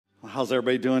How's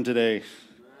everybody doing today?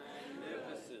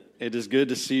 It is good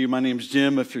to see you. My name's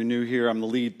Jim. If you're new here, I'm the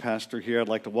lead pastor here. I'd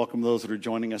like to welcome those that are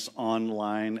joining us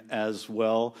online as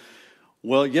well.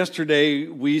 Well, yesterday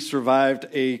we survived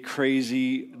a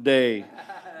crazy day.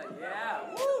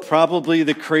 Probably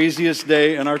the craziest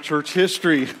day in our church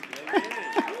history.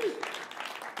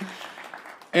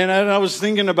 And I was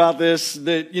thinking about this,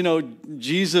 that,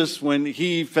 Jesus, when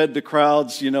he fed the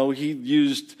crowds, he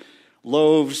used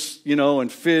loaves,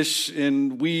 and fish,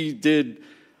 and we did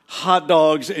hot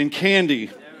dogs and candy.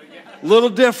 A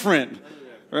little different,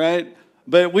 right?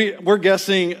 But we're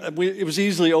guessing it was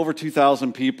easily over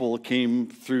 2,000 people came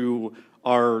through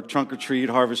our trunk or treat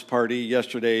harvest party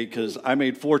yesterday, because I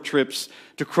made 4 trips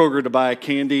to Kroger to buy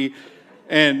candy.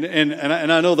 And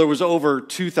I know there was over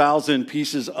 2,000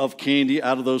 pieces of candy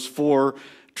out of those 4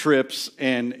 trips,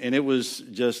 and it was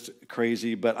just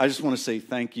crazy. But I just want to say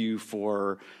thank you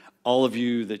for all of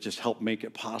you that just helped make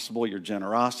it possible, your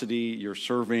generosity, your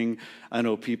serving. I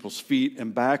know people's feet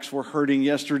and backs were hurting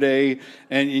yesterday,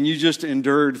 and you just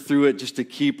endured through it just to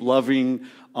keep loving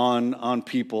on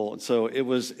people. And so it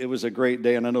was a great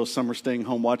day, and I know some are staying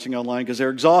home watching online because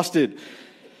they're exhausted.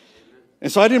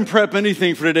 And so I didn't prep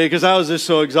anything for today because I was just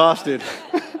so exhausted.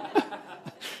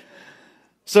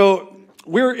 So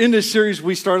we're in this series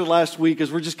we started last week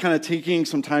as we're just kind of taking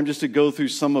some time just to go through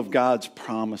some of God's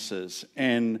promises.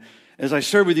 And as I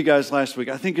shared with you guys last week,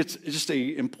 I think it's just an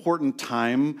important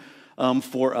time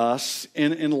for us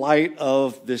in light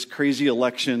of this crazy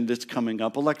election that's coming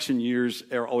up. Election years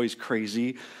are always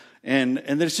crazy. And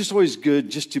that it's just always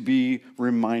good just to be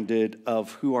reminded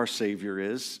of who our Savior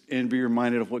is and be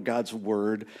reminded of what God's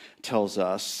Word tells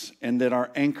us, and that our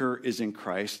anchor is in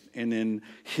Christ and in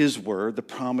His Word, the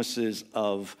promises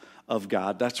of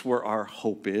God. That's where our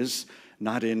hope is,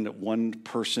 not in one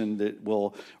person that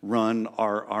will run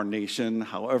our nation,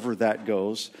 however that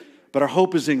goes. But our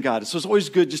hope is in God. So it's always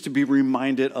good just to be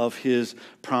reminded of His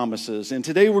promises. And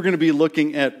today we're going to be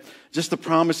looking at just the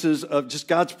promises of just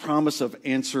God's promise of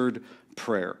answered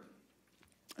prayer.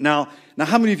 Now,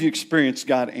 how many of you experienced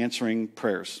God answering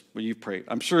prayers when you prayed?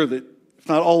 I'm sure that if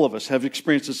not all of us have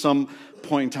experienced at some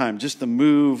point in time just the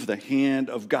move, the hand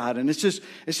of God. And it's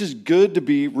just good to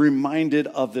be reminded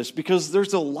of this, because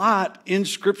there's a lot in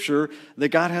Scripture that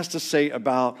God has to say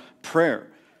about prayer.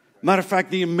 Matter of fact,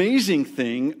 the amazing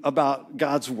thing about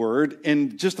God's Word,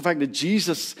 and just the fact that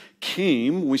Jesus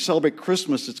came, when we celebrate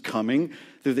Christmas, it's coming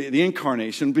through the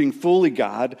incarnation, being fully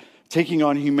God, taking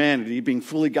on humanity, being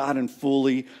fully God and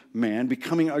fully man,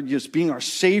 being our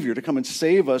Savior to come and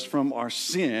save us from our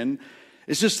sin.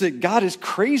 It's just that God is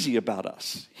crazy about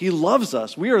us. He loves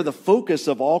us. We are the focus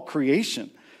of all creation.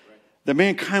 That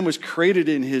mankind was created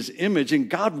in His image, and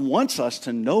God wants us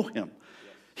to know Him.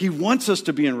 He wants us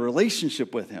to be in a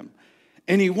relationship with Him.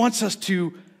 And He wants us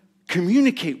to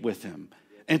communicate with Him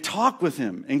and talk with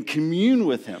Him and commune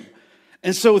with Him.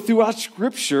 And so throughout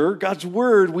Scripture, God's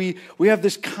Word, we have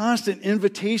this constant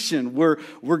invitation where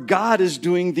God is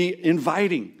doing the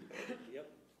inviting,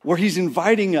 where He's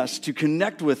inviting us to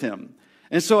connect with Him.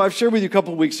 And so I've shared with you a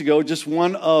couple of weeks ago just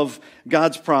one of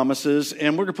God's promises,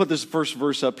 and we're going to put this first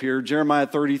verse up here, Jeremiah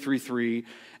 33:3.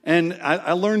 And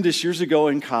I learned this years ago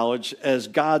in college as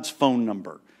God's phone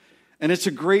number. And it's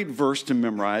a great verse to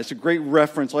memorize, a great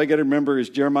reference. All you got to remember is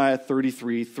Jeremiah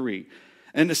 33:3.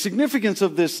 And the significance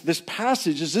of this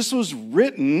passage is this was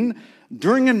written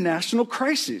during a national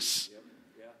crisis.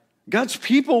 God's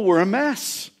people were a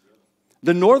mess.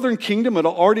 The northern kingdom had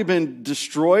already been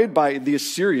destroyed by the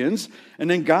Assyrians, and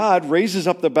then God raises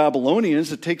up the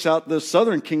Babylonians that takes out the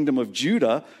southern kingdom of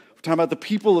Judah. We're talking about the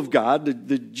people of God,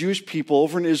 the Jewish people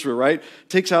over in Israel, right?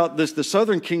 Takes out the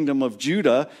southern kingdom of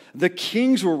Judah. The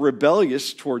kings were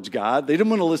rebellious towards God. They didn't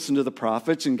want to listen to the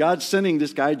prophets, and God's sending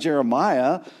this guy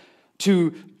Jeremiah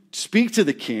to speak to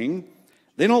the king.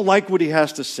 They don't like what he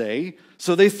has to say,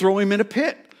 so they throw him in a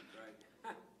pit.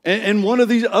 And one of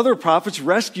these other prophets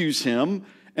rescues him,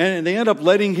 and they end up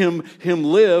letting him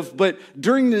live. But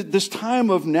during this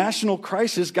time of national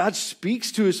crisis, God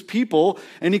speaks to His people,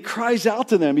 and He cries out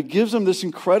to them. He gives them this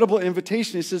incredible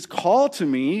invitation. He says, "Call to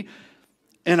me,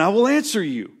 and I will answer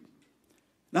you."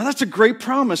 Now, that's a great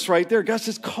promise right there. God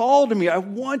says, "Call to me. I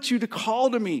want you to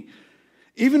call to me."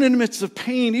 Even in the midst of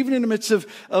pain, even in the midst of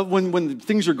when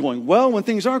things are going well, when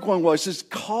things aren't going well, He says,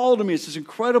 "Call to me." It's this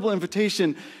incredible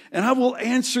invitation, and I will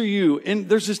answer you. And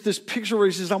there's this picture where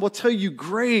He says, "I will tell you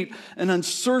great and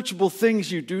unsearchable things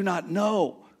you do not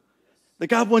know." That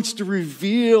God wants to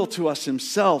reveal to us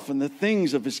Himself and the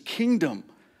things of His kingdom.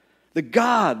 The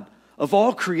God of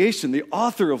all creation, the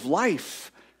author of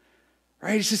life.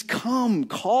 Right? He says, "Come,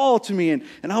 call to me, and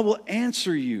I will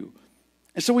answer you."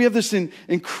 And so we have this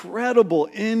incredible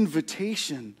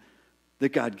invitation that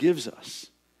God gives us.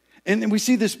 And we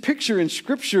see this picture in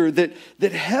Scripture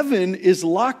that heaven is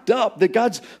locked up, that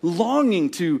God's longing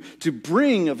to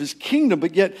bring of his kingdom,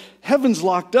 but yet heaven's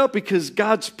locked up because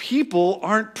God's people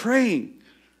aren't praying.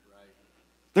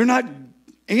 They're not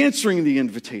answering the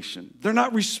invitation. They're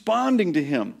not responding to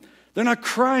him. They're not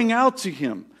crying out to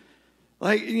him.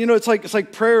 Like, you know, it's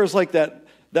like prayer is like that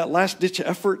last-ditch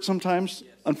effort sometimes,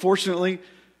 unfortunately,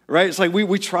 right? It's like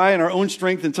we try in our own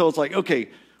strength until it's like, okay,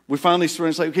 we finally surrender.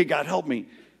 It's like, okay, God, help me.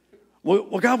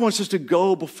 Well, God wants us to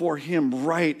go before him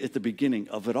right at the beginning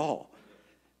of it all.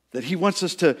 That he wants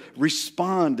us to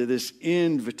respond to this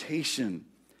invitation.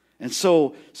 And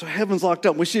so heaven's locked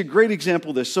up. We see a great example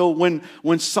of this. So when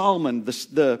Solomon,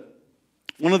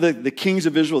 one of the kings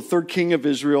of Israel, the third king of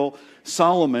Israel,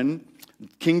 Solomon,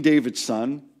 King David's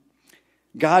son,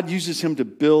 God uses him to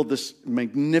build this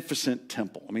magnificent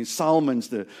temple. I mean, Solomon's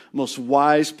the most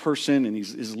wise person, and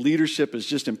his leadership is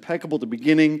just impeccable at the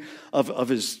beginning of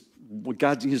his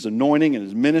anointing and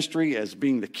his ministry as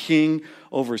being the king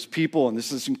over his people. And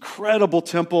this is an incredible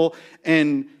temple,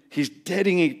 and he's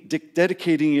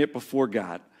dedicating it before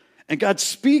God. And God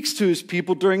speaks to his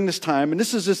people during this time, and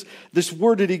this is this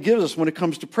word that he gives us when it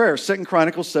comes to prayer. 2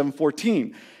 Chronicles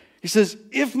 7:14. He says,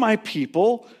 if my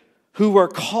people who are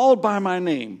called by my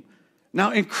name.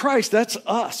 Now in Christ, that's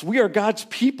us. We are God's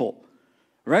people,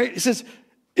 right? It says,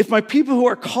 if my people who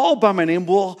are called by my name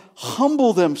will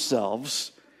humble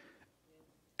themselves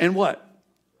and what?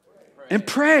 And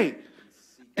pray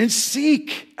and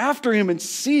seek after him and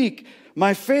seek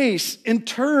my face and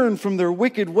turn from their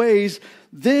wicked ways,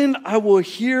 then I will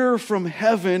hear from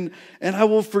heaven and I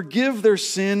will forgive their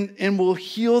sin and will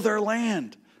heal their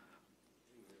land.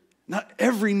 Not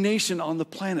every nation on the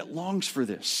planet longs for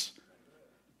this,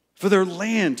 for their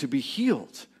land to be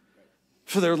healed,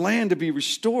 for their land to be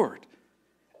restored.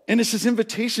 And it's his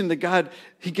invitation that God,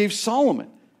 he gave Solomon,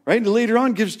 right? And later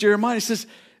on gives Jeremiah, he says,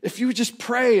 if you would just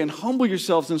pray and humble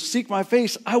yourselves and seek my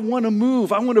face, I want to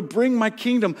move. I want to bring my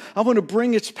kingdom. I want to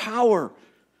bring its power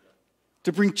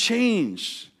to bring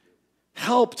change,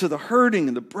 help to the hurting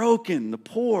and the broken, the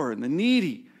poor and the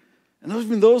needy. And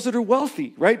those that are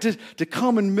wealthy, right? To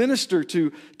come and minister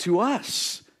to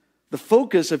us. The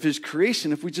focus of his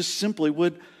creation, if we just simply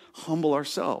would humble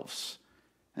ourselves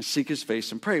and seek his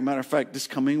face and pray. Matter of fact, this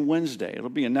coming Wednesday, it'll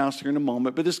be announced here in a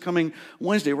moment, but this coming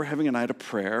Wednesday, we're having a night of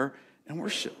prayer and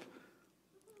worship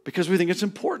because we think it's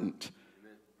important,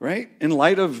 right? In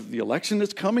light of the election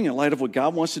that's coming, in light of what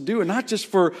God wants to do, and not just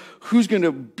for who's going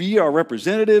to be our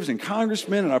representatives and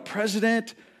congressmen and our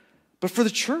president, but for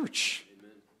the church.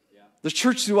 The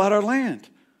church throughout our land,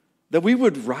 that we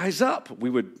would rise up. We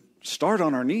would start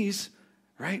on our knees,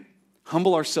 right?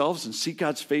 Humble ourselves and seek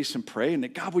God's face and pray, and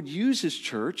that God would use his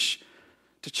church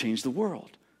to change the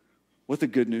world with the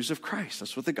good news of Christ.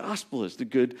 That's what the gospel is, the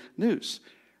good news,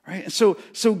 right? And so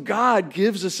God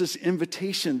gives us this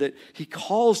invitation that he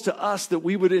calls to us that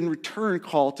we would in return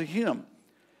call to him.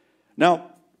 Now,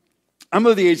 I'm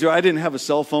of the age where I didn't have a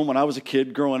cell phone when I was a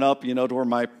kid growing up, to where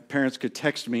my parents could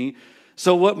text me.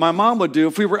 So what my mom would do,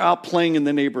 if we were out playing in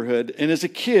the neighborhood, and as a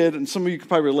kid, and some of you can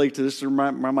probably relate to this, they're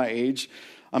around my age.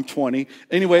 I'm 20.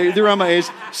 Anyway, they're around my age.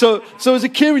 So as a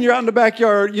kid, when you're out in the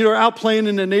backyard, you're out playing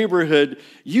in the neighborhood,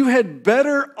 you had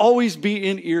better always be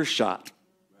in earshot.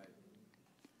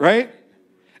 Right?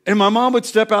 And my mom would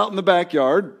step out in the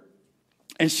backyard,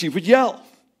 and she would yell.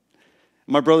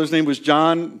 My brother's name was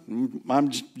John. I'm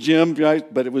Jim,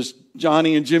 right? But it was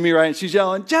Johnny and Jimmy, right? And she's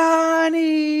yelling,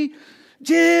 Johnny,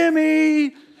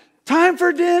 Jimmy, time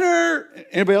for dinner.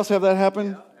 Anybody else have that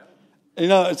happen?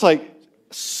 Yeah. It's like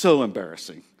so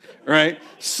embarrassing, right?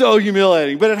 So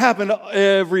humiliating. But it happened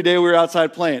every day we were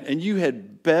outside playing. And you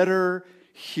had better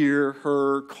hear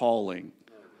her calling.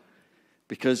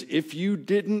 Because if you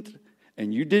didn't,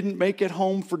 and you didn't make it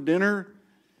home for dinner,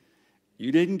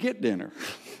 you didn't get dinner.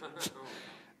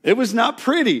 It was not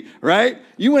pretty, right?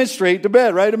 You went straight to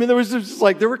bed, right? I mean,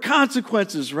 there were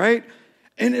consequences, right?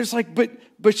 And it's like,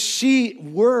 but she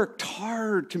worked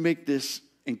hard to make this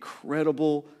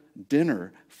incredible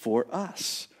dinner for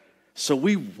us. So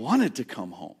we wanted to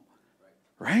come home,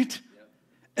 right?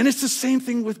 And it's the same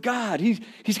thing with God.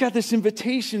 He's got this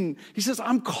invitation. He says,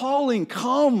 I'm calling,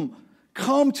 come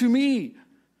to me.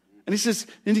 And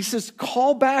he says,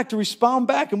 call back to respond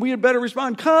back, and we had better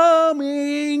respond,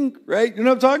 coming, right? You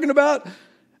know what I'm talking about?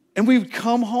 And we would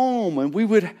come home, and we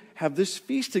would have this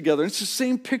feast together. It's the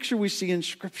same picture we see in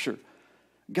Scripture.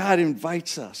 God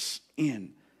invites us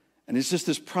in, and it's just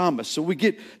this promise. So we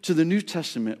get to the New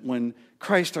Testament when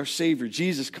Christ, our Savior,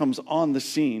 Jesus, comes on the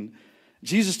scene,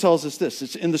 Jesus tells us this.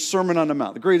 It's in the Sermon on the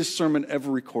Mount, the greatest sermon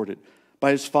ever recorded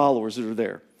by his followers that are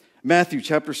there. Matthew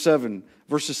chapter 7,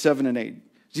 verses 7 and 8.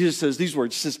 Jesus says these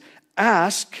words. He says,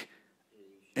 ask,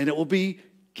 and it will be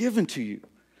given to you.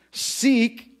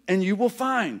 Seek, and you will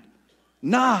find.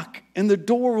 Knock, and the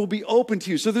door will be open to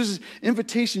you. So there's this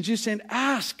invitation. Jesus saying,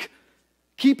 ask.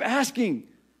 Keep asking.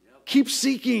 Keep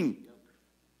seeking.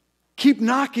 Keep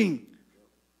knocking.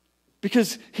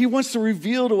 Because he wants to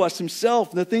reveal to us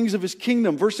himself the things of his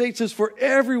kingdom. Verse 8 says, for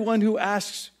everyone who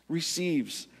asks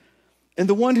receives. And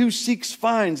the one who seeks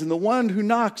finds. And the one who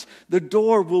knocks, the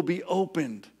door will be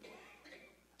opened.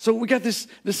 So we got this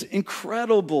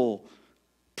incredible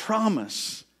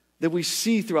promise that we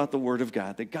see throughout the Word of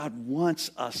God, that God wants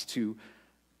us to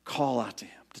call out to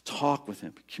him, to talk with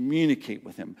him, communicate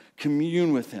with him,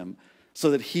 commune with him, so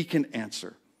that he can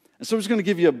answer. And so I'm just going to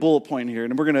give you a bullet point here,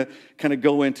 and we're going to kind of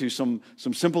go into some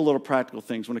simple little practical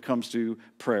things when it comes to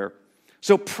prayer.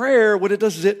 So prayer, what it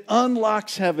does is it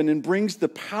unlocks heaven and brings the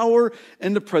power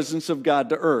and the presence of God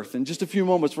to earth. In just a few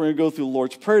moments, we're going to go through the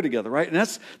Lord's Prayer together, right? And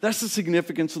that's the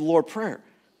significance of the Lord's Prayer,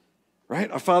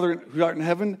 right? Our Father who art in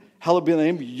heaven, hallowed be thy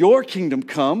name. Your kingdom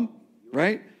come,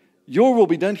 right? Your will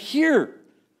be done here.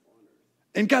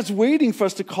 And God's waiting for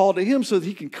us to call to him so that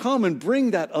he can come and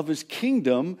bring that of his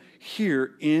kingdom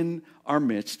here in our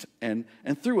midst and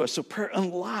through us. So prayer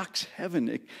unlocks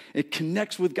heaven. It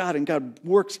connects with God, and God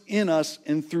works in us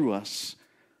and through us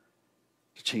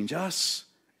to change us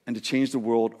and to change the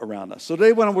world around us. So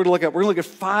today what we're going to look at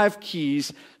 5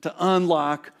 keys to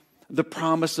unlock the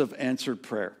promise of answered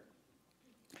prayer.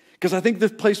 Because I think the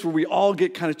place where we all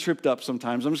get kind of tripped up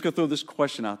sometimes, I'm just going to throw this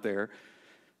question out there.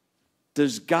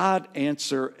 Does God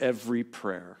answer every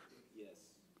prayer?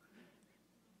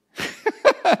 Yes.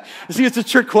 See, it's a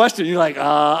trick question. You're like,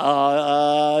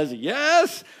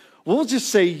 yes? We'll just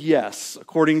say yes,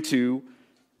 according to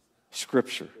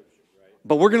Scripture.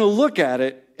 But we're going to look at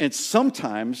it, and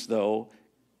sometimes, though,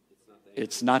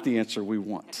 it's not the answer we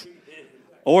want.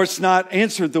 Or it's not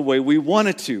answered the way we want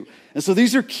it to. And so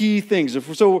these are key things.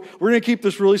 So we're going to keep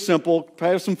this really simple,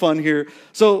 have some fun here.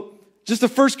 So just the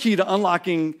first key to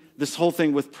unlocking this whole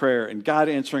thing with prayer and God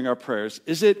answering our prayers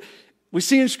is we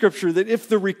see in Scripture that if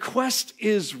the request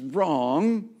is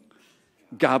wrong,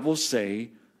 God will say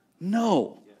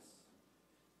no.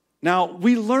 Now,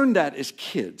 we learn that as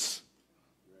kids,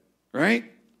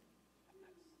 right?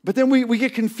 But then we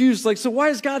get confused, like, so why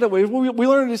is God that way? Well, we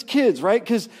learn it as kids, right?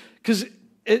 Because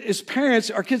as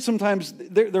parents, our kids sometimes,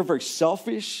 they're very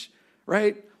selfish,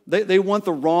 right? They want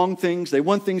the wrong things. They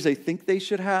want things they think they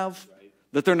should have,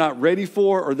 that they're not ready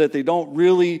for or that they don't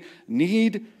really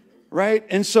need, right?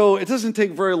 And so it doesn't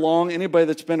take very long. Anybody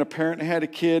that's been a parent and had a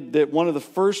kid, that one of the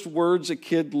first words a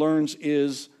kid learns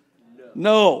is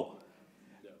no.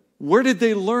 Where did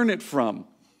they learn it from?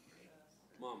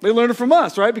 They learned it from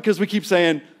us, right? Because we keep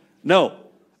saying no,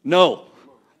 no,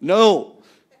 no,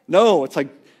 no. It's like,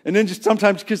 and then just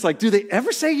sometimes kids are like, do they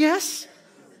ever say yes?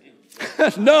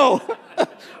 No.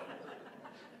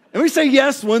 And we say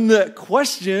yes when the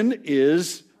question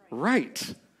is right?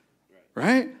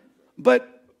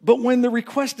 But when the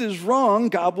request is wrong,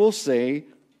 God will say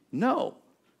no,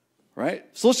 right?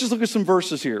 So let's just look at some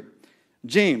verses here.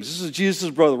 James, this is Jesus'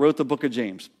 brother, wrote the book of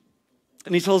James.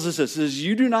 And he tells us this, he says,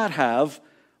 you do not have,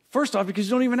 first off, because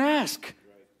you don't even ask.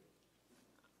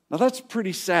 Now that's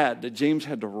pretty sad that James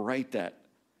had to write that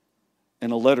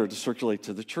in a letter to circulate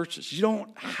to the churches. You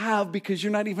don't have because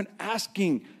you're not even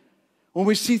asking. When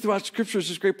we see throughout Scripture, there's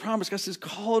this great promise. God says,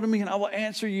 call to me and I will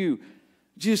answer you.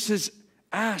 Jesus says,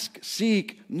 ask,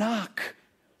 seek, knock,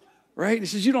 right? He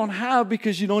says, you don't have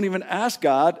because you don't even ask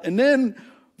God. And then,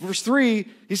 verse 3,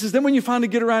 he says, then when you finally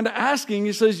get around to asking,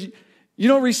 he says, you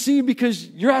don't receive because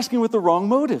you're asking with the wrong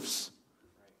motives.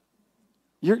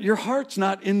 Your heart's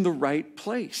not in the right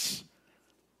place,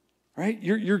 right?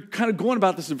 You're kind of going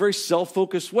about this in a very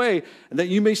self-focused way, and that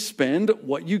you may spend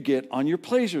what you get on your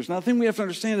pleasures. Now, the thing we have to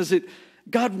understand is that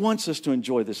God wants us to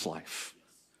enjoy this life.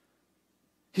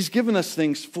 He's given us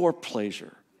things for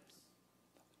pleasure.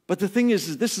 But the thing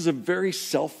is this is a very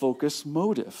self-focused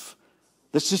motive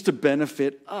that's just to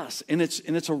benefit us. And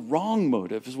it's a wrong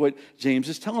motive, is what James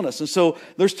is telling us. And so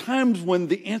there's times when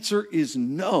the answer is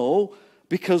no,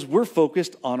 because we're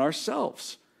focused on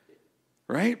ourselves,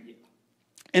 right?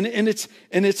 And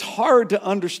it's hard to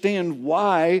understand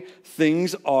why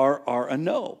things are a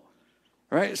no,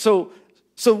 right? So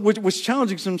what's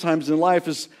challenging sometimes in life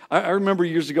is, I remember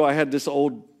years ago I had this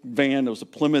old van. It was a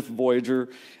Plymouth Voyager,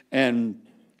 and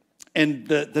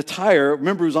the tire,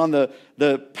 remember, it was on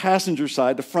the passenger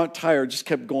side. The front tire just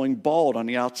kept going bald on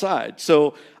the outside.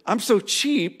 So I'm so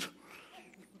cheap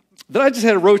that I just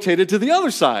had to rotate it to the other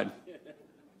side,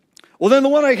 Well, then the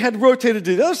one I had rotated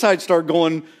to the other side started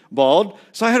going bald,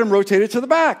 so I had him rotated to the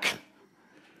back.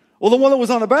 Well, the one that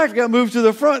was on the back got moved to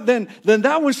the front. Then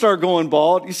that one started going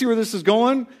bald. You see where this is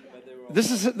going? This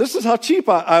is how cheap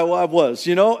I was,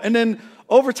 you know. And then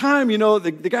over time, you know,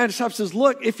 the guy at the shop says,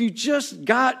 look, if you just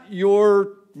got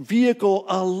your vehicle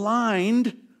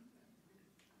aligned,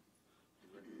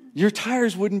 your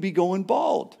tires wouldn't be going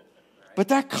bald. But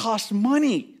that costs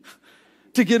money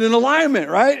to get in alignment,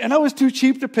 right? And I was too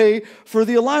cheap to pay for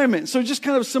the alignment. So just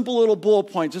kind of a simple little bullet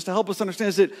point just to help us understand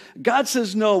is that God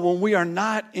says no when we are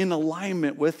not in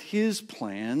alignment with his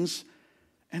plans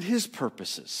and his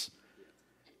purposes.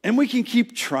 And we can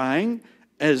keep trying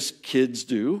as kids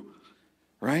do,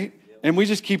 right? And we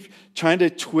just keep trying to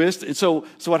twist. And so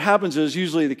what happens is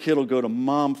usually the kid will go to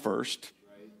mom first.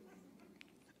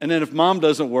 And then if mom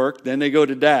doesn't work, then they go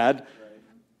to dad.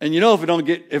 And you know if it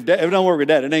don't work with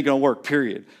dad, it ain't going to work,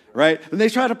 period, right? And they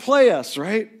try to play us,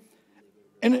 right?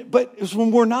 But it's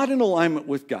when we're not in alignment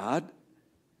with God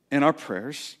and our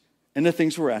prayers and the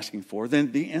things we're asking for,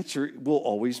 then the answer will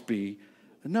always be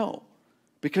no.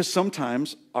 Because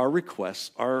sometimes our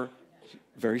requests are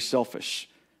very selfish,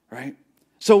 right?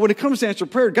 So when it comes to answer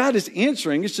prayer, God is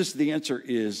answering. It's just the answer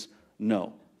is no.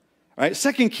 All right?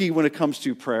 Second key when it comes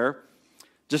to prayer,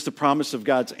 just the promise of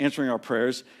God's answering our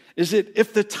prayers, is that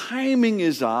if the timing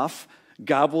is off,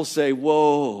 God will say,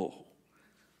 whoa,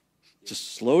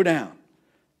 just slow down,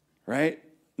 right?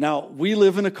 Now, we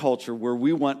live in a culture where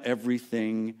we want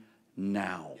everything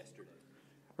now,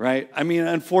 right? I mean,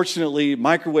 unfortunately,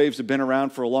 microwaves have been around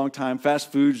for a long time.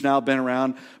 Fast food's now been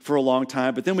around for a long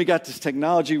time. But then we got this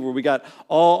technology where we got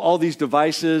all these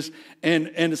devices. And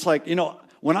it's like, you know,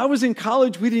 when I was in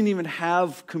college, we didn't even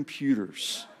have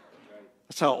computers.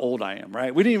 That's how old I am,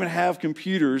 right? We didn't even have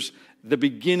computers the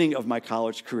beginning of my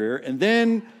college career. And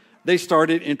then they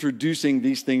started introducing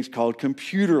these things called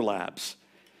computer labs.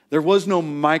 There was no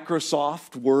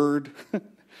Microsoft Word.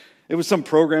 It was some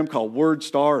program called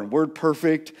WordStar and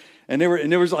WordPerfect. And it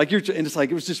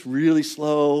was just really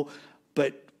slow.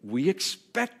 But we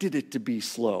expected it to be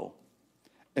slow.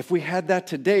 If we had that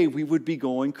today, we would be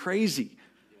going crazy,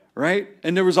 right?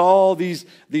 And there was all these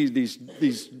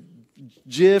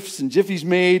GIFs and Jiffies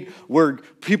made where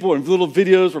people in little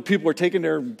videos where people were taking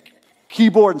their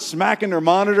keyboard and smacking their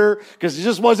monitor because it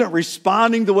just wasn't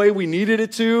responding the way we needed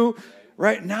it to.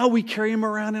 Right? Now we carry them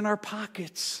around in our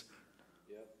pockets.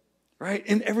 Right?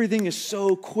 And everything is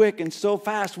so quick and so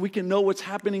fast. We can know what's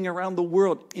happening around the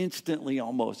world instantly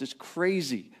almost. It's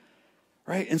crazy.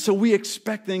 Right? And so we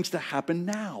expect things to happen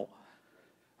now.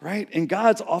 Right? And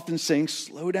God's often saying,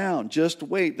 slow down, just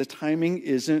wait. The timing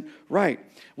isn't right.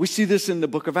 We see this in the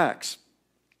book of Acts,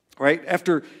 right?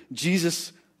 After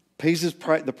Jesus pays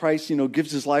the price, you know,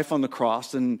 gives his life on the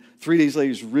cross, and 3 days later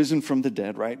he's risen from the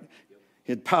dead, right?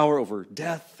 He had power over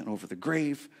death and over the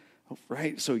grave,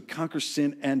 right? So he conquers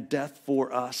sin and death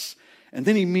for us. And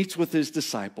then he meets with his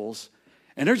disciples,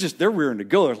 and they're rearing to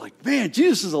go. They're like, man,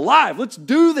 Jesus is alive. Let's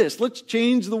do this. Let's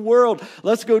change the world.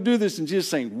 Let's go do this. And Jesus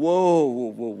is saying,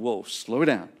 whoa, slow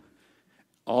down.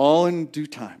 All in due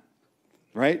time,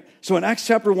 right? So in Acts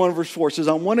chapter 1, verse 4, it says,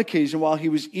 on one occasion while he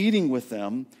was eating with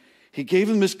them, he gave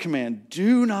them this command,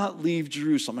 do not leave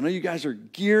Jerusalem. I know you guys are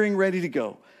gearing ready to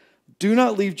go. Do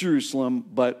not leave Jerusalem,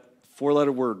 but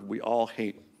four-letter word we all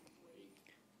hate.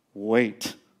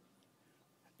 Wait.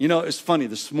 You know, it's funny.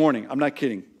 This morning, I'm not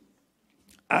kidding.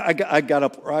 I got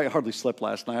up, I hardly slept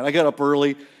last night. I got up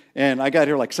early, and I got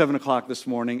here like 7 o'clock this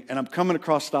morning, and I'm coming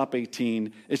across Stop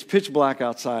 18. It's pitch black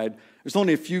outside. There's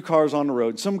only a few cars on the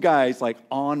road. Some guy's like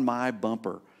on my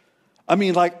bumper. I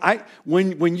mean, like,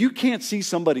 when you can't see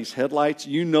somebody's headlights,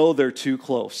 you know they're too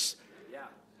close. Yeah.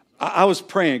 I was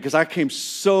praying because I came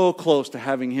so close to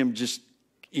having him just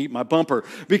eat my bumper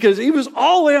because he was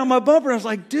all the way on my bumper. I was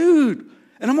like, dude.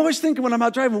 And I'm always thinking when I'm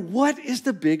out driving, what is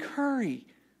the big hurry?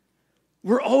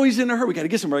 We're always in a hurry. We got to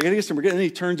get somewhere. And then he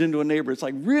turns into a neighbor. It's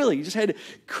like, really? You just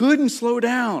couldn't slow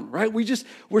down, right?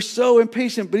 We're so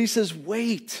impatient. But he says,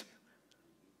 wait.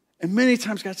 And many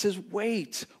times God says,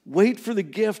 wait. Wait for the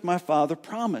gift my Father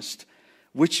promised,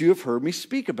 which you have heard me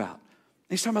speak about. And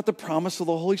he's talking about the promise of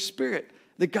the Holy Spirit,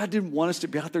 that God didn't want us to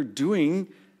be out there doing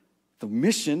the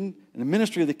mission and the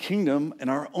ministry of the kingdom in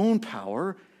our own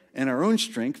power and our own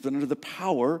strength, but under the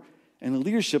power and the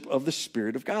leadership of the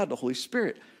Spirit of God, the Holy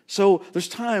Spirit. So there's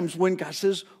times when God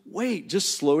says, wait,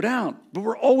 just slow down. But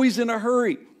we're always in a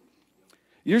hurry.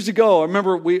 Years ago, I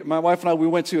remember my wife and I, we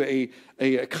went to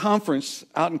a conference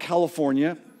out in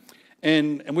California.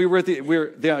 And we were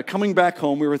coming back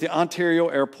home. We were at the Ontario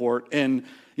airport. And,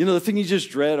 you know, the thing you just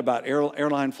dread about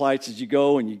airline flights is you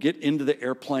go and you get into the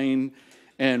airplane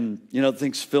and, you know, the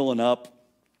thing's filling up.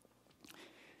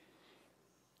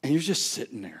 And you're just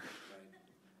sitting there.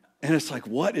 And it's like,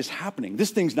 what is happening?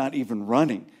 This thing's not even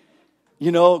running.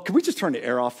 You know, can we just turn the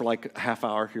air off for like a half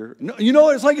hour here? No, you know,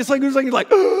 it's like you're like,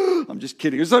 oh, I'm just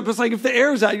kidding. It's like if the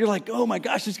air's out, you're like, oh my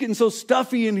gosh, it's getting so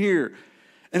stuffy in here.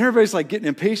 And everybody's like getting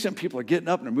impatient. People are getting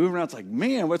up and they're moving around. It's like,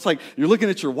 man, it's like you're looking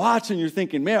at your watch and you're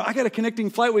thinking, man, I got a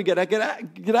connecting flight. We got to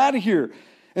get out of here.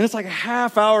 And it's like a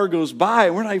half hour goes by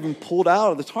and we're not even pulled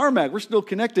out of the tarmac. We're still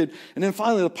connected. And then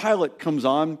finally the pilot comes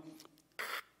on.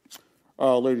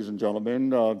 Ladies and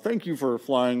gentlemen, thank you for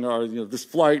flying this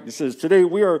flight. It says today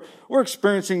we're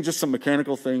experiencing just some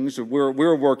mechanical things that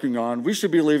we're working on. We should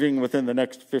be leaving within the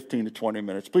next 15 to 20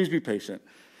 minutes. Please be patient.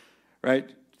 Right?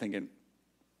 Thinking,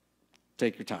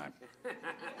 take your time.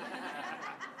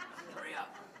 Hurry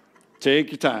up. Take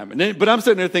your time. But I'm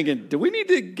sitting there thinking, do we need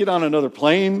to get on another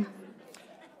plane?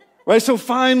 Right? So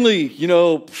finally,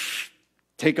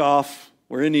 take off.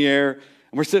 We're in the air.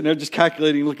 And we're sitting there just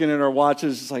calculating, looking at our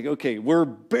watches. It's like, okay, we're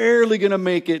barely going to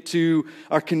make it to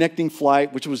our connecting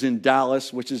flight, which was in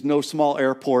Dallas, which is no small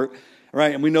airport,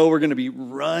 right? And we know we're going to be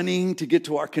running to get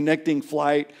to our connecting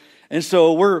flight. And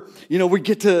so we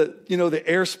get to, the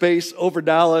airspace over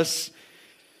Dallas.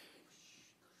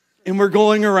 And we're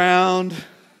going around.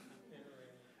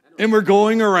 And we're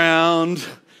going around.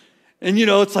 And,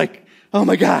 it's like, oh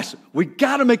my gosh, we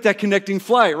got to make that connecting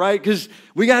flight, right? Because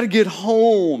we got to get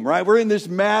home, right? We're in this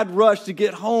mad rush to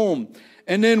get home.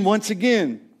 And then once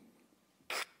again,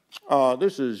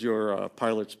 this is your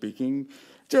pilot speaking.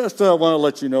 Just want to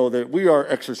let you know that we are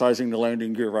exercising the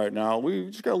landing gear right now. We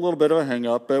just got a little bit of a hang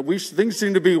up, but things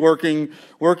seem to be working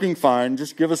fine.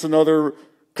 Just give us another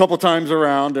couple times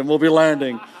around and we'll be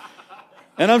landing.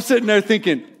 And I'm sitting there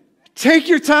thinking, take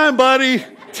your time, buddy.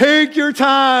 Take your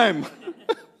time.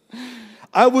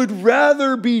 I would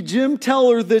rather be Jim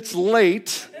Teller that's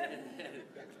late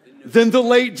than the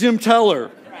late Jim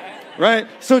Teller, right?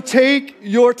 So take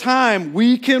your time.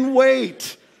 We can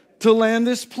wait to land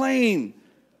this plane.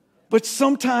 But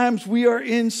sometimes we are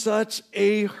in such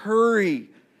a hurry.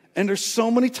 And there's so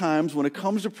many times when it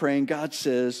comes to praying, God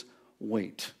says,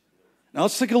 wait. Now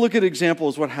let's take a look at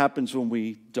examples of what happens when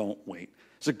we don't wait.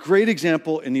 It's a great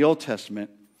example in the Old Testament.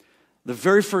 The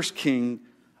very first king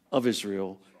of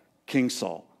Israel, King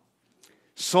Saul.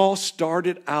 Saul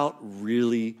started out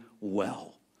really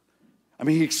well. I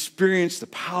mean, he experienced the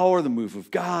power, the move of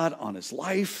God on his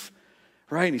life,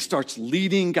 right? And he starts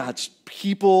leading God's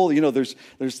people. There's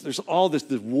all this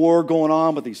war going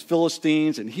on with these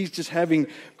Philistines, and he's just having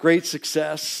great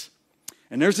success.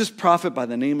 And there's this prophet by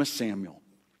the name of Samuel.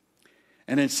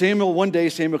 And then one day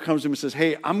Samuel comes to him and says,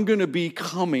 hey, I'm going to be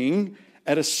coming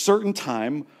at a certain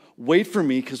time. Wait for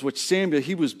me, because with Samuel,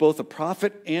 he was both a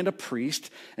prophet and a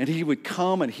priest, and he would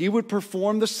come and he would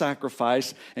perform the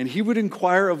sacrifice, and he would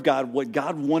inquire of God what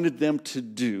God wanted them to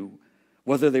do,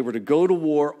 whether they were to go to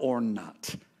war or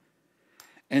not.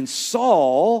 And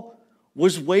Saul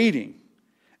was waiting.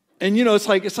 And,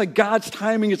 it's like God's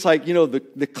timing. It's like,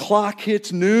 the clock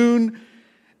hits noon,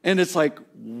 and it's like,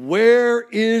 where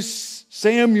is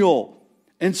Samuel?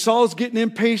 And Saul's getting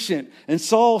impatient, and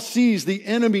Saul sees the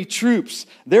enemy troops.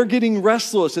 They're getting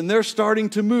restless, and they're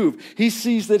starting to move. He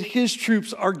sees that his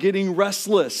troops are getting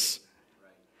restless.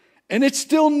 And it's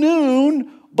still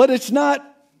noon, but it's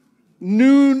not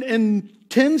noon in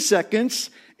 10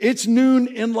 seconds. It's noon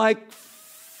in like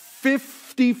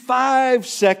 55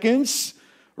 seconds,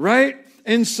 right?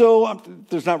 And so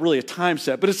there's not really a time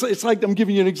set, but it's like I'm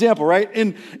giving you an example, right?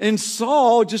 And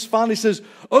Saul just finally says,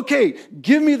 okay,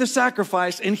 give me the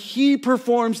sacrifice. And he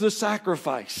performs the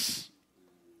sacrifice,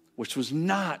 which was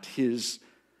not his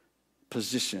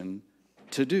position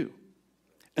to do.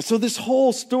 And so this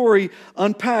whole story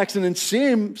unpacks, and then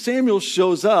Samuel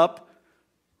shows up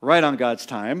right on God's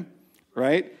time,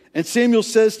 right? And Samuel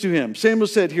says to him, Samuel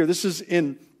said here, this is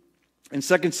in 1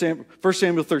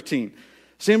 Samuel 13.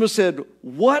 Samuel said,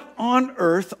 what on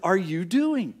earth are you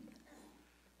doing?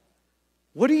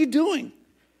 What are you doing?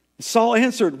 Saul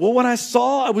answered, well, when I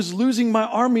saw I was losing my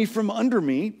army from under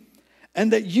me,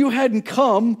 and that you hadn't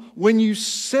come when you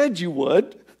said you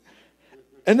would,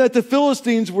 and that the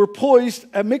Philistines were poised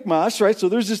at Michmash, right? So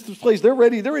there's this place, they're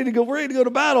ready to go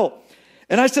to battle.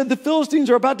 And I said, the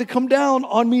Philistines are about to come down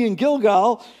on me in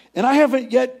Gilgal, and I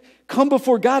haven't yet come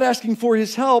before God asking for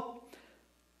his help.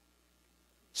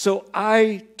 So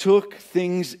I took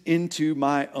things into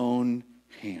my own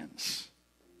hands,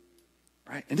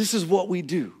 right? And this is what we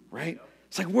do, right?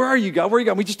 It's like, where are you, God? Where are you,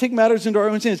 God? We just take matters into our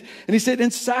own hands. And he said,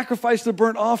 and sacrifice the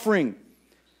burnt offering.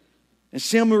 And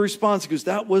Samuel responds, he goes,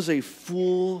 that was a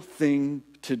fool thing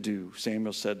to do,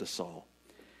 Samuel said to Saul.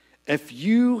 If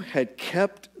you had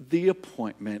kept the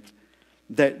appointment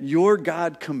that your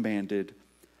God commanded,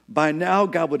 by now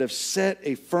God would have set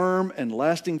a firm and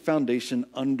lasting foundation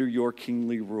under your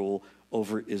kingly rule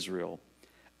over Israel.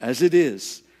 As it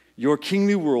is, your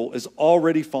kingly rule is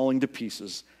already falling to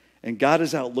pieces, and God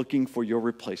is out looking for your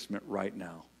replacement right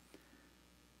now.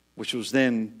 Which was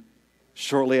then,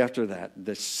 shortly after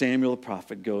that Samuel the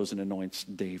prophet goes and anoints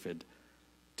David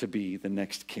to be the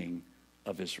next king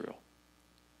of Israel.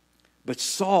 But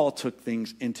Saul took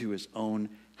things into his own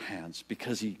hands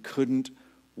because he couldn't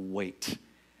wait.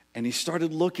 And he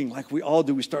started looking, like we all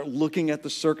do, we start looking at the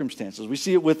circumstances. We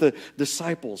see it with the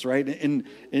disciples, right? In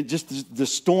just the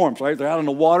storms, right? They're out in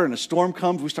the water and a storm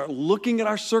comes. We start looking at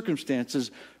our circumstances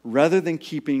rather than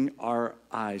keeping our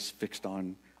eyes fixed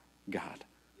on God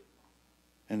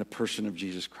and the person of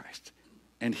Jesus Christ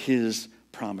and his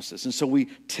promises. And so we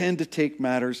tend to take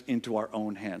matters into our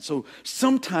own hands. So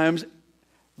sometimes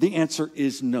the answer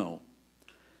is no.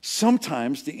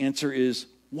 Sometimes the answer is,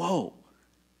 whoa.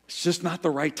 It's just not the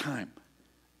right time.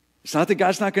 It's not that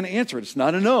God's not going to answer it. It's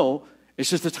not a no. It's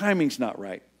just the timing's not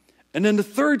right. And then the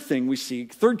third thing we see,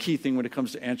 third key thing when it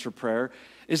comes to answer prayer,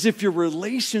 is if your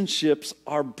relationships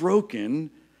are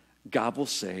broken, God will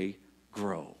say,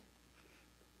 grow.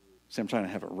 See, I'm trying to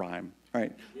have it rhyme. All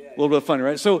right, a little bit funny,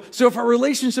 right? So if our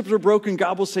relationships are broken,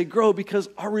 God will say, grow, because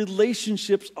our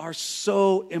relationships are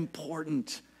so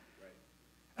important.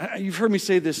 You've heard me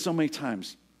say this so many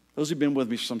times. Those who've been with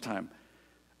me for some time.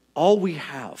 All we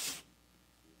have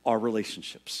are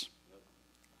relationships.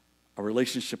 A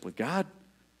relationship with God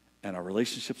and our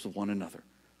relationships with one another.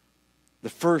 The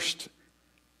first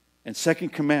and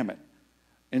second commandment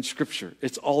in Scripture,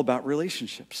 it's all about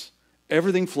relationships.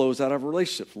 Everything flows out of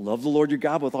relationships. Love the Lord your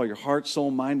God with all your heart,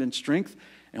 soul, mind, and strength.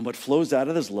 And what flows out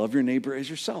of it is love your neighbor as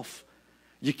yourself.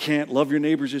 You can't love your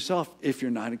neighbor as yourself if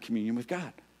you're not in communion with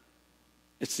God.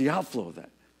 It's the outflow of that,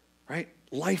 right?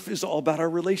 Life is all about our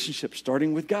relationships,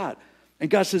 starting with God. And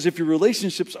God says if your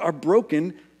relationships are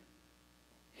broken,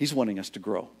 he's wanting us to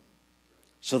grow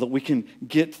so that we can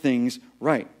get things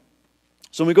right.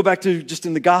 So when we go back to just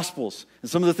in the Gospels and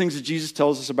some of the things that Jesus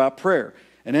tells us about prayer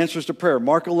and answers to prayer,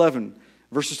 Mark 11,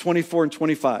 verses 24 and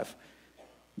 25.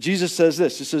 Jesus says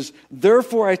this, he says,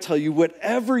 therefore I tell you,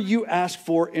 whatever you ask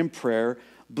for in prayer,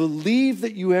 believe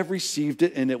that you have received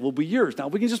it and it will be yours. Now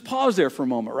we can just pause there for a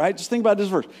moment, right? Just think about this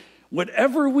verse.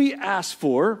 Whatever we ask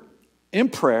for in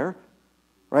prayer,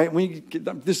 right?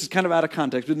 This is kind of out of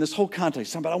context, but in this whole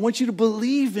context, I want you to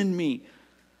believe in me.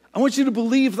 I want you to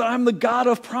believe that I'm the God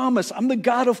of promise. I'm the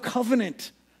God of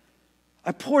covenant.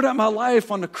 I poured out my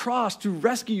life on the cross to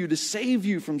rescue you, to save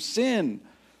you from sin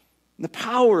and the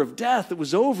power of death that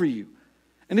was over you.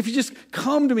 And if you just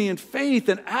come to me in faith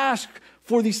and ask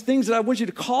for these things that I want you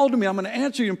to call to me, I'm going to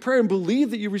answer you in prayer and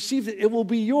believe that you received it, it will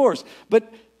be yours.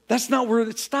 But that's not where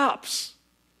it stops.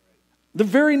 The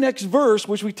very next verse,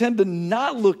 which we tend to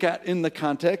not look at in the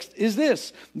context, is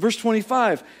this. Verse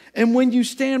 25. And when you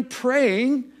stand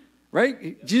praying,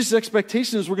 right? Jesus'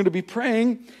 expectation is we're going to be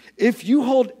praying. If you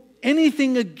hold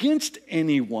anything against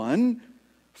anyone,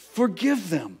 forgive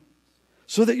them,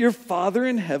 so that your Father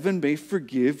in heaven may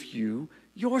forgive you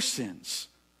your sins.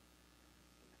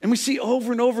 And we see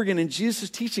over and over again in Jesus'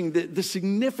 teaching the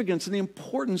significance and the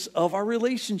importance of our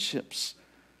relationships.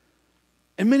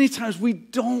 And many times we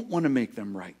don't want to make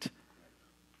them right.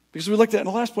 Because we looked at in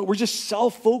the last point, we're just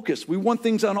self-focused. We want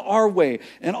things on our way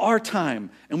and our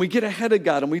time. And we get ahead of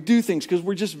God and we do things because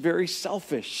we're just very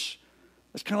selfish.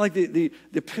 That's kind of like the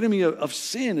epitome of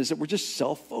sin, is that we're just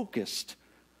self-focused.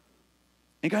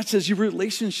 And God says your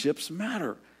relationships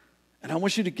matter. And I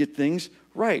want you to get things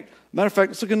right. Matter of fact,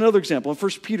 let's look at another example in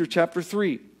 1 Peter chapter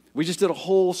 3. We just did a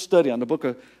whole study on the book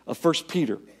of 1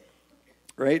 Peter.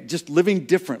 Right? Just living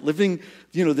different, living,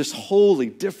 this holy,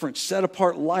 different,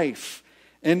 set-apart life.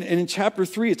 And in chapter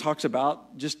 3, it talks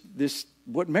about just this,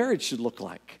 what marriage should look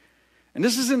like. And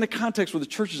this is in the context where the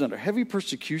church is under heavy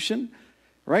persecution,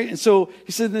 right? And so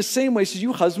he said in the same way, he says,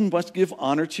 you husbands must give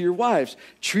honor to your wives.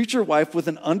 Treat your wife with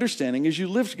an understanding as you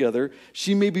live together.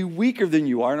 She may be weaker than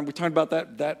you are. And we're talking about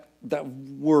that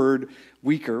word,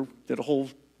 weaker, did a whole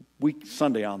week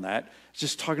Sunday on that. It's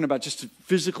just talking about just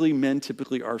physically, men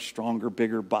typically are stronger,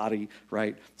 bigger body,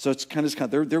 right? So it's kind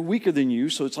of they're weaker than you.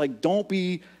 So it's like, don't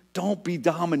be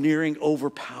domineering,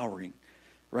 overpowering,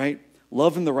 right?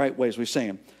 Love in the right ways, we're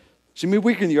saying. She may be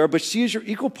weaker than you are, but she is your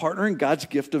equal partner in God's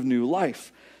gift of new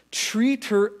life. Treat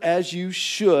her as you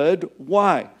should.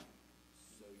 Why?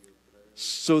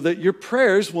 So that your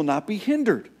prayers will not be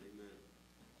hindered.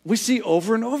 We see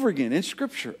over and over again in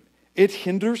Scripture, it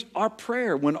hinders our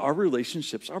prayer when our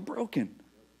relationships are broken.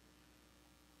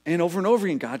 And over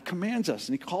again, God commands us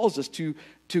and he calls us to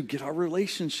get our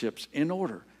relationships in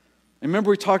order. And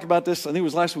remember we talked about this, I think it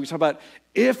was last week, we talked about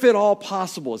if at all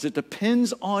possible, as it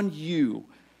depends on you,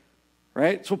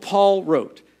 right? That's what Paul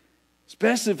wrote. It's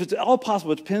best if it's at all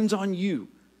possible, it depends on you.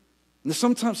 And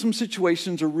sometimes some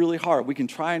situations are really hard. We can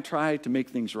try to make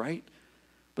things right.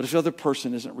 But if the other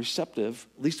person isn't receptive,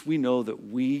 at least we know that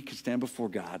we can stand before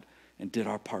God and did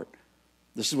our part.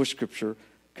 This is what Scripture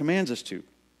commands us to.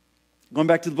 Going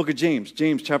back to the book of James,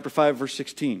 James chapter 5, verse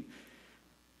 16.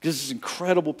 Gives this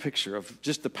incredible picture of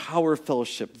just the power of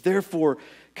fellowship. Therefore,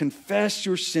 confess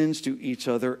your sins to each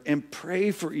other and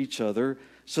pray for each other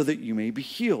so that you may be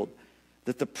healed.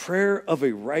 That the prayer of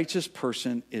a righteous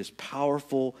person is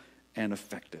powerful and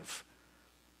effective.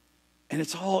 And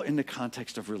it's all in the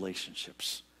context of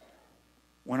relationships.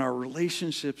 When our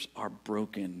relationships are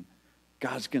broken,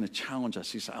 God's going to challenge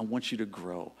us. He said, I want you to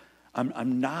grow.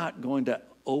 I'm not going to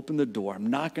open the door. I'm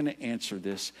not going to answer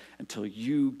this until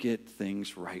you get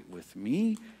things right with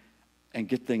me and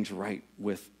get things right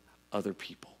with other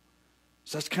people.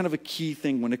 So that's kind of a key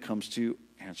thing when it comes to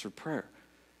answered prayer.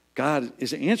 God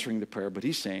is answering the prayer, but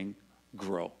he's saying,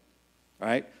 grow. All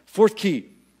right? Fourth key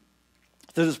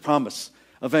to this promise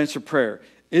of answered prayer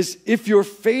is if your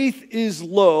faith is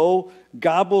low,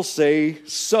 God will say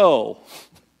so.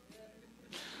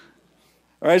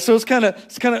 All right, so it's kind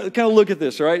of look at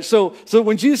this, all right? So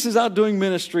when Jesus is out doing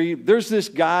ministry, there's this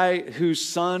guy whose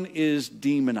son is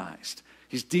demonized.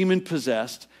 He's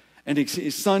demon-possessed, and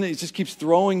his son, he just keeps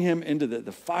throwing him into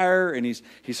the fire, and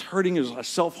he's hurting, there's a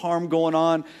self-harm going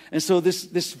on. And so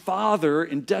this father,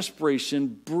 in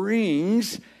desperation,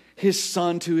 brings his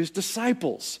son to his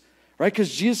disciples, right?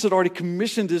 Because Jesus had already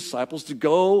commissioned his disciples to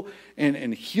go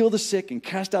and heal the sick and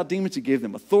cast out demons. He gave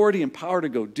them authority and power to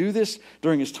go do this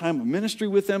during his time of ministry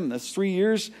with them. That's 3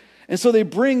 years. And so they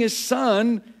bring his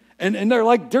son, and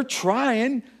they're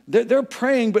trying, they're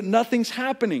praying, but nothing's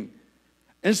happening.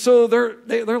 And so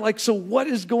they're like, so what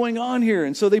is going on here?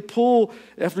 And so they pull,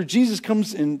 after Jesus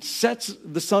comes and sets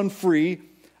the son free,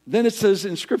 then it says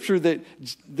in Scripture that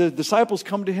the disciples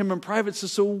come to him in private and say,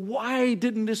 so why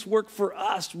didn't this work for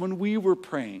us when we were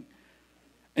praying?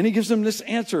 And he gives them this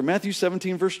answer, Matthew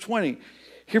 17, verse 20.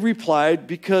 He replied,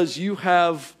 because you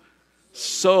have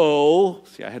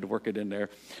I had to work it in there.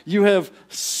 You have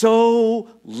so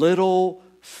little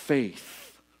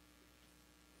faith.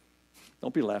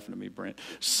 Don't be laughing at me, Brent.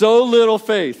 So little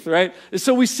faith, right? And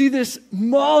so we see this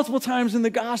multiple times in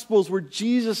the Gospels where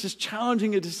Jesus is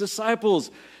challenging his disciples.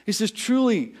 He says,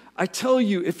 truly, I tell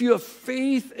you, if you have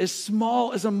faith as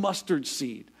small as a mustard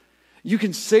seed, you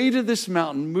can say to this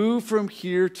mountain, move from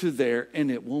here to there,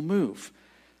 and it will move.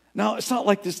 Now, it's not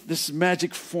like this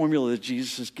magic formula that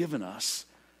Jesus has given us.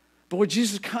 But what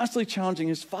Jesus is constantly challenging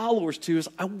his followers to is,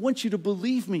 I want you to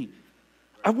believe me.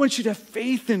 I want you to have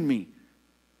faith in me.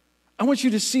 I want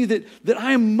you to see that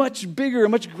I am much bigger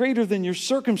and much greater than your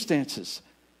circumstances.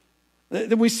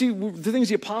 Then we see the things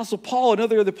the Apostle Paul and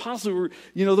other apostles were,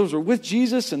 those were with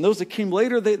Jesus and those that came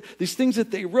later, these things that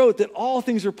they wrote, that all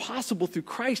things are possible through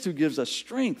Christ who gives us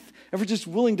strength. And we're just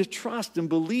willing to trust and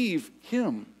believe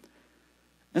him.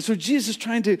 And so Jesus is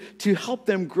trying to help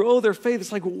them grow their faith.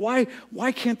 It's like, why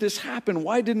can't this happen?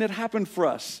 Why didn't it happen for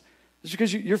us? It's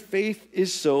because your faith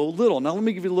is so little. Now let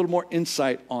me give you a little more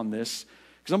insight on this.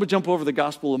 Because I'm going to jump over the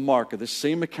Gospel of Mark, of this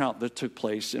same account that took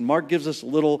place. And Mark gives us a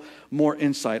little more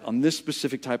insight on this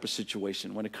specific type of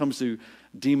situation when it comes to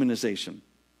demonization.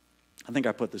 I think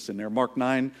I put this in there. Mark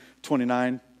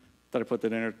 9:29. Did I put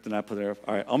that in there? Did I put it there?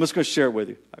 All right, I'm just going to share it with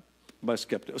you. I might have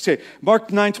skipped it. Okay, Mark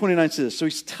 9:29 says this. So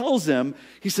he tells them,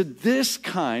 he said, this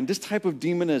type of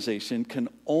demonization can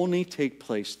only take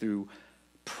place through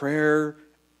prayer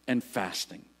and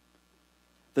fasting.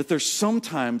 That there's some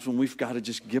times when we've got to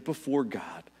just get before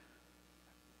God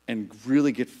and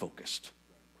really get focused.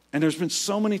 And there's been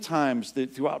so many times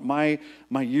that throughout my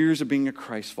years of being a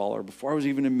Christ follower, before I was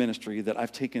even in ministry, that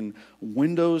I've taken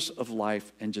windows of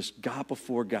life and just got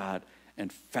before God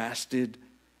and fasted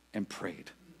and prayed.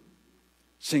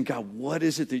 Saying, God, what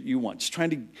is it that you want? Just trying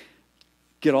to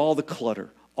get all the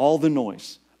clutter, all the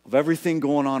noise of everything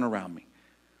going on around me.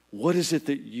 What is it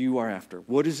that you are after?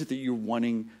 What is it that you're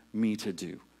wanting me to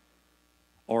do?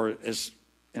 Or as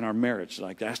in our marriage,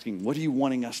 like asking, what are you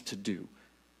wanting us to do?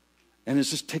 And it's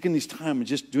just taking these time and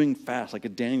just doing fast, like a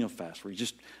Daniel fast, where you're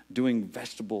just doing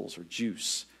vegetables or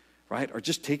juice, right? Or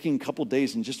just taking a couple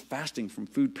days and just fasting from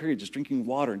food, period, just drinking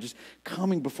water and just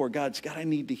coming before God. It's, God, I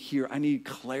need to hear. I need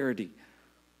clarity.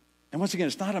 And once again,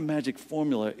 it's not a magic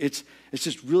formula. It's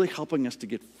just really helping us to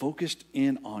get focused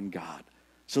in on God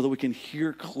so that we can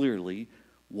hear clearly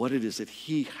what it is that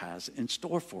he has in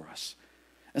store for us.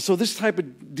 And so this type of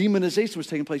demonization was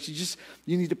taking place.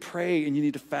 You need to pray and you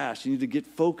need to fast. You need to get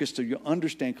focused so you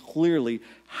understand clearly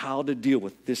how to deal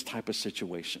with this type of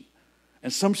situation.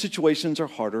 And some situations are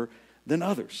harder than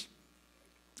others.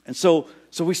 And so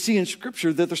we see in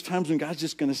Scripture that there's times when God's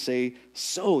just going to say,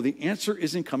 so the answer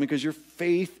isn't coming because your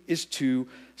faith is too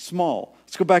small.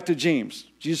 Let's go back to James.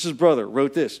 Jesus' brother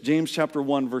wrote this, James chapter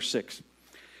 1, verse 6.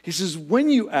 He says, when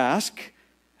you ask,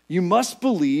 you must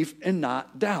believe and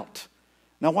not doubt.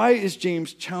 Now, why is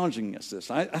James challenging us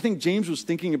this? I think James was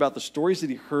thinking about the stories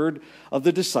that he heard of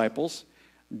the disciples.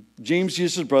 James,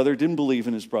 Jesus' brother, didn't believe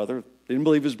in his brother. They didn't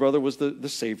believe his brother was the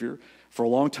Savior for a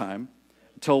long time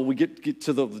until we get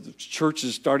to the church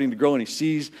is starting to grow and he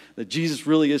sees that Jesus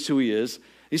really is who he is.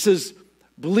 He says,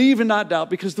 believe and not doubt,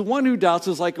 because the one who doubts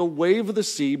is like a wave of the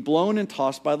sea blown and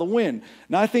tossed by the wind.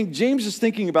 Now, I think James is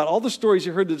thinking about all the stories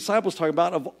you heard the disciples talk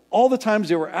about of all the times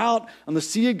they were out on the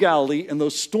Sea of Galilee and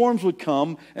those storms would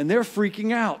come and they're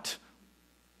freaking out.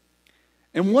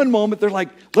 And one moment they're like,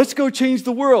 let's go change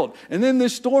the world. And then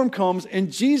this storm comes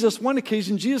and Jesus, one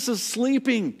occasion, Jesus is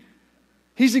sleeping.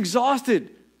 He's exhausted.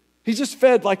 He just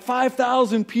fed like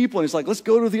 5,000 people. And he's like, let's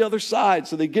go to the other side.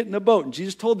 So they get in a boat. And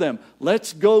Jesus told them,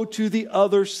 let's go to the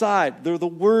other side. They're the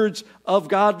words of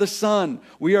God the Son.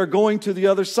 We are going to the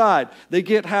other side. They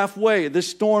get halfway. This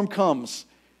storm comes,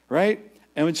 right?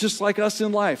 And it's just like us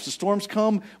in life. The storms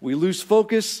come. We lose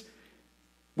focus.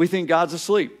 We think God's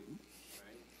asleep.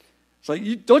 It's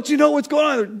like, don't you know what's going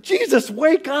on? Jesus,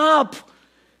 wake up.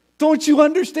 Don't you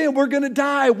understand? We're going to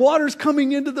die. Water's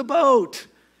coming into the boat.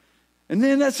 And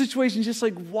then in that situation, just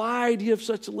like, why do you have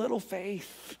such little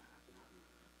faith?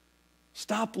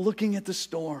 Stop looking at the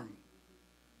storm.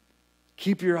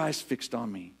 Keep your eyes fixed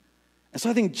on me. And so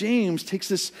I think James takes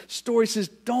this story, says,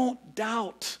 don't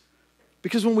doubt.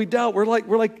 Because when we doubt, we're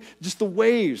like just the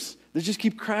waves that just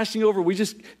keep crashing over. We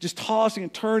just tossing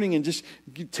and turning and just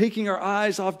taking our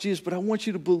eyes off Jesus. But I want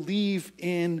you to believe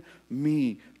in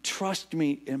me. Trust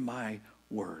me in my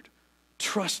word.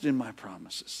 Trust in my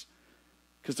promises.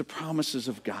 Because the promises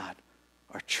of God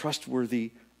are trustworthy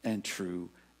and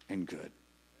true and good.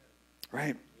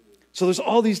 Right? So there's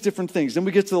all these different things. Then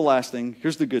we get to the last thing.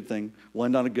 Here's the good thing. We'll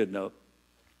end on a good note.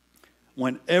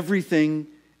 When everything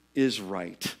is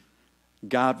right,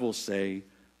 God will say,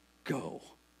 go.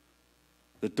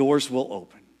 The doors will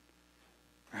open.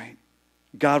 Right?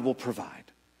 God will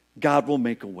provide. God will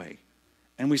make a way.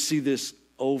 And we see this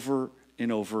over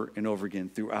and over and over again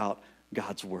throughout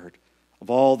God's word. Of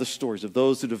all the stories of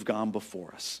those that have gone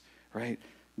before us, right?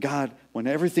 God, when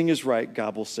everything is right,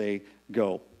 God will say,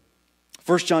 go.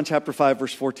 1 John chapter 5,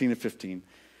 verse 14 and 15.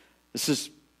 This is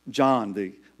John,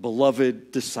 the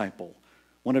beloved disciple,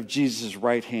 one of Jesus'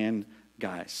 right-hand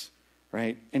guys,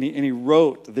 right? And he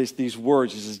wrote these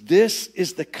words. He says, this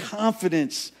is the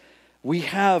confidence we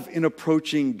have in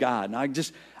approaching God. Now,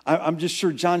 I'm just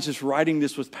sure John's just writing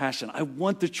this with passion. I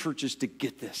want the churches to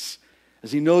get this.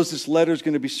 As he knows this letter is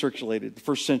going to be circulated, the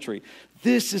first century.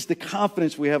 This is the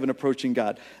confidence we have in approaching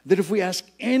God. That if we ask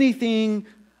anything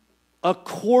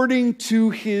according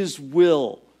to his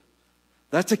will,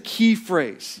 that's a key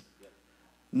phrase.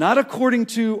 Not according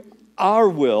to our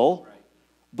will,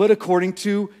 but according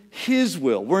to his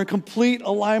will. We're in complete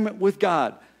alignment with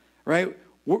God, right?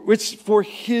 It's for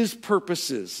his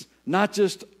purposes, not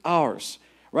just ours.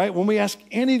 Right? When we ask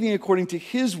anything according to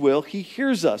his will, he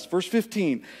hears us. Verse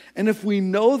 15. And if we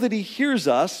know that he hears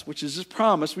us, which is his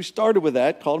promise, we started with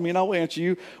that, call to me and I will answer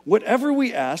you. Whatever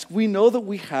we ask, we know that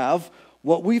we have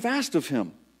what we've asked of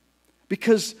him.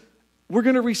 Because we're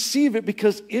going to receive it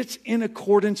because it's in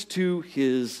accordance to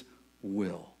his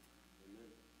will.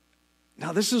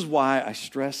 Now, this is why I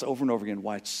stress over and over again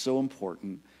why it's so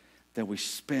important that we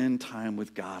spend time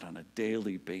with God on a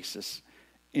daily basis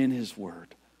in his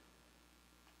word.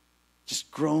 Just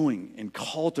growing and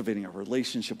cultivating a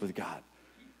relationship with God.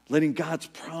 Letting God's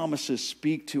promises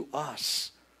speak to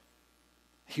us.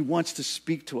 He wants to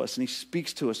speak to us, and he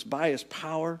speaks to us by his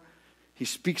power. He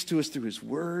speaks to us through his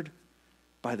word,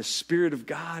 by the Spirit of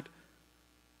God.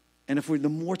 And the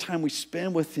more time we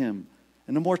spend with him,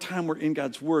 and the more time we're in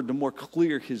God's word, the more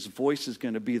clear his voice is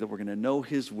going to be, that we're going to know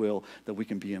his will, that we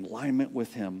can be in alignment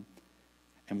with him,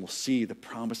 and we'll see the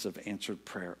promise of answered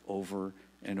prayer over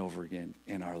and over again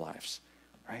in our lives,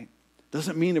 right?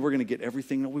 Doesn't mean that we're going to get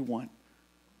everything that we want.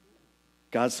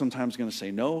 God's sometimes going to say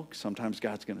no. Sometimes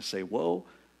God's going to say whoa.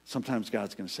 Sometimes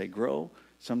God's going to say grow.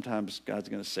 Sometimes God's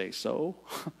going to say so.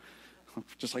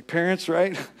 Just like parents,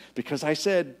 right? Because I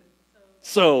said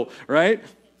so, right?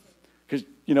 Because,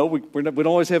 we don't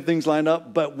always have things lined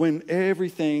up. But when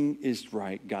everything is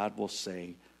right, God will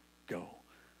say, go.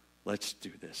 Let's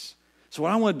do this. So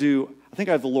what I want to do, I think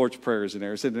I have the Lord's Prayer in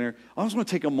there. Is it in there? I just want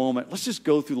to take a moment. Let's just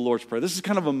go through the Lord's Prayer. This is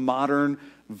kind of a modern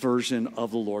version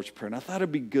of the Lord's Prayer. And I thought it'd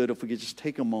be good if we could just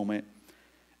take a moment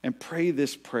and pray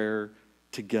this prayer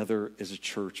together as a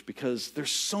church, because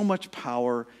there's so much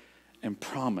power and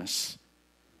promise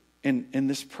in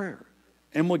this prayer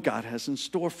and what God has in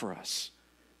store for us.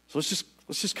 So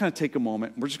let's just kind of take a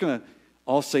moment. We're just going to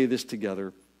all say this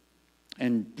together,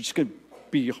 and we're just going to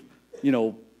be,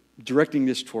 directing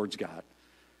this towards God.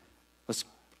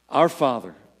 Our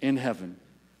Father in heaven,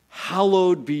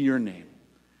 hallowed be your name.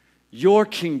 Your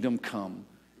kingdom come,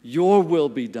 your will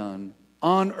be done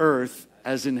on earth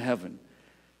as in heaven.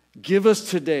 Give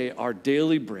us today our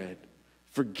daily bread.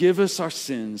 Forgive us our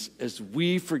sins as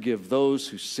we forgive those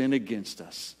who sin against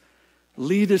us.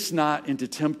 Lead us not into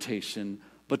temptation,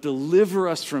 but deliver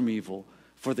us from evil.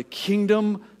 For the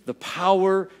kingdom, the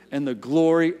power, and the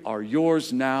glory are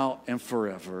yours now and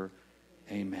forever.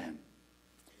 Amen.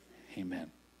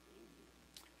 Amen.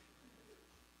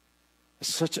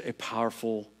 It's such a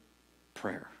powerful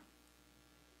prayer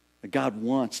that God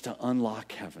wants to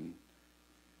unlock heaven.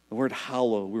 The word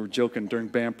hallow, we were joking during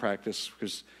band practice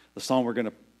because the song we're going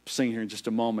to sing here in just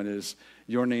a moment is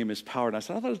Your Name is Power. And I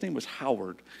said, I thought his name was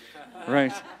Howard,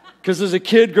 right? Because as a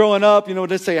kid growing up,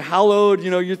 they say hallowed,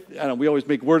 we always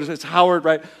make words, it's Howard,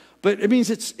 right? But it means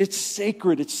it's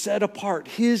sacred, it's set apart.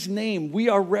 His name, we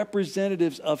are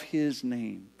representatives of his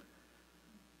name.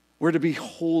 We're to be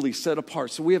holy, set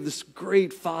apart. So we have this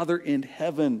great Father in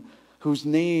heaven whose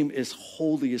name is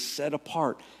holy, is set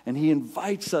apart. And he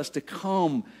invites us to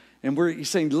come. And he's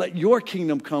saying, let your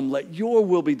kingdom come, let your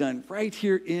will be done right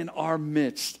here in our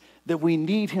midst, that we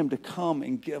need him to come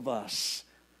and give us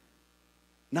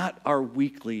not our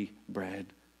weekly bread,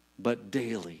 but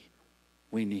daily.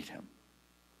 We need him.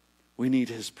 We need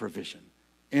his provision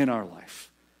in our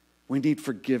life. We need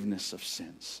forgiveness of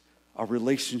sins. Our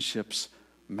relationships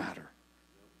matter.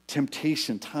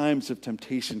 Temptation, times of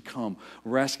temptation come.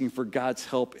 We're asking for God's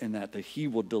help in that he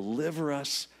will deliver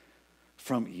us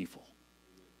from evil,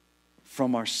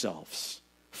 from ourselves,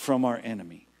 from our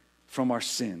enemy, from our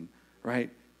sin, right?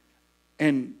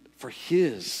 And for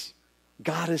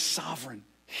God is sovereign.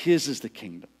 His is the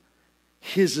kingdom.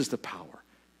 His is the power.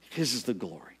 His is the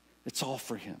glory. It's all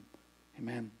for him.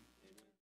 Amen.